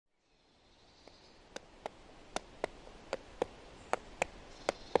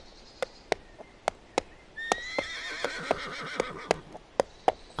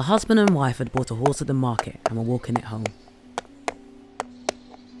husband and wife had bought a horse at the market and were walking it home.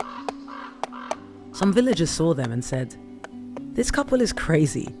 Some villagers saw them and said, "This couple is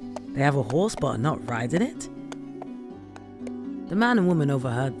crazy. They have a horse but are not riding it?" The man and woman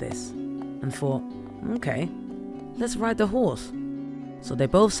overheard this and thought, "Okay, let's ride the horse." So they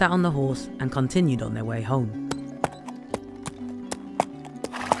both sat on the horse and continued on their way home.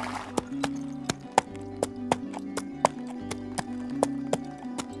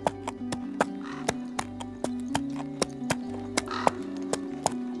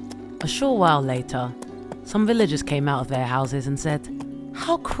 A short while later, some villagers came out of their houses and said,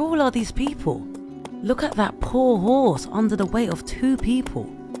 "How cruel are these people? Look at that poor horse under the weight of 2 people."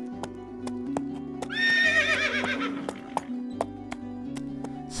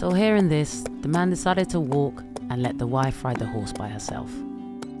 So hearing this, the man decided to walk and let the wife ride the horse by herself.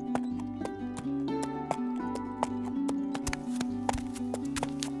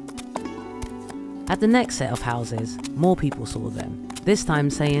 At the next set of houses, more people saw them, this time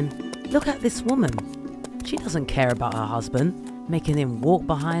saying, "Look at this woman. She doesn't care about her husband, making him walk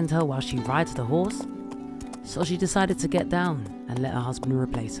behind her while she rides the horse." So she decided to get down and let her husband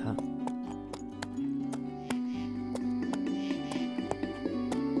replace her.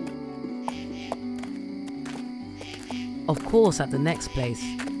 Of course, at the next place,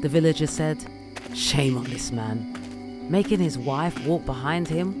 the villagers said, "Shame on this man, making his wife walk behind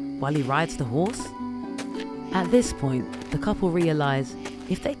him while he rides the horse." At this point, the couple realized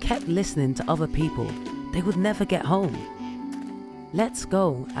if they kept listening to other people, they would never get home. Let's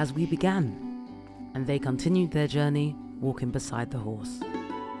go as we began. And they continued their journey, walking beside the horse.